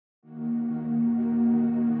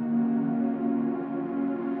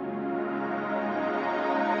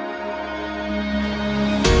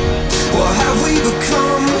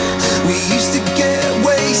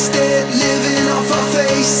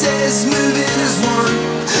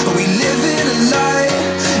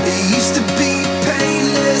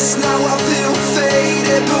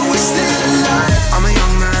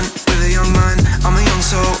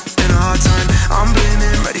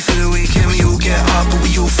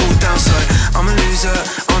fall down. So I'm a loser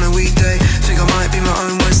on a weekday. Think I might be my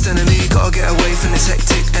own worst enemy. Gotta get away from this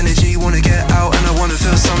hectic energy. Wanna get out and I wanna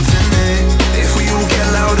feel something new. If we all get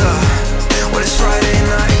louder, well it's Friday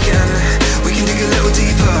night again. We can dig a little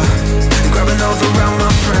deeper and grab another round,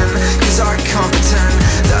 my friend. Cause I can't pretend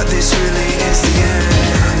that this really is the end.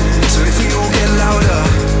 So if we all get louder,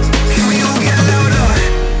 can we all get louder?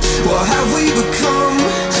 What have we become?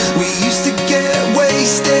 We used to get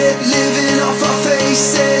wasted, living off our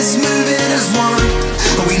faces, moving as one.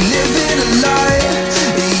 And we live in a lie.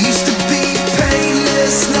 It used to be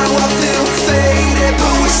painless, now I feel faded,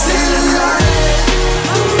 but we're still alive.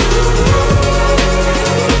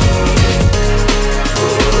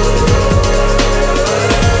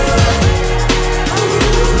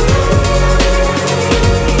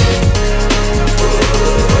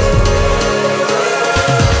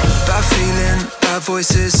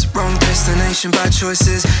 Voices, wrong destination, bad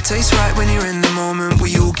choices. Tastes right when you're in the moment.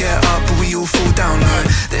 We all get up, but we all fall down low.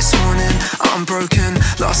 This morning, I'm broken.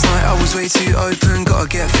 Last night I was way too open. Gotta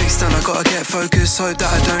get fixed and I gotta get focused. Hope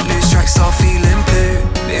that I don't lose track, start feeling blue.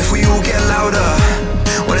 If we all get louder,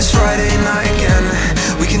 well it's Friday night again.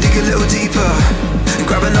 We can dig a little deeper and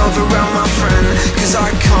grab another round, my friend. Cause I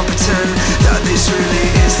can't pretend that this really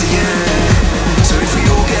is the end. So if we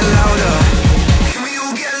all get louder,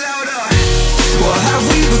 what have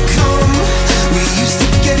we become? We used to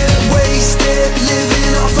get wasted,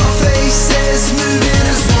 living off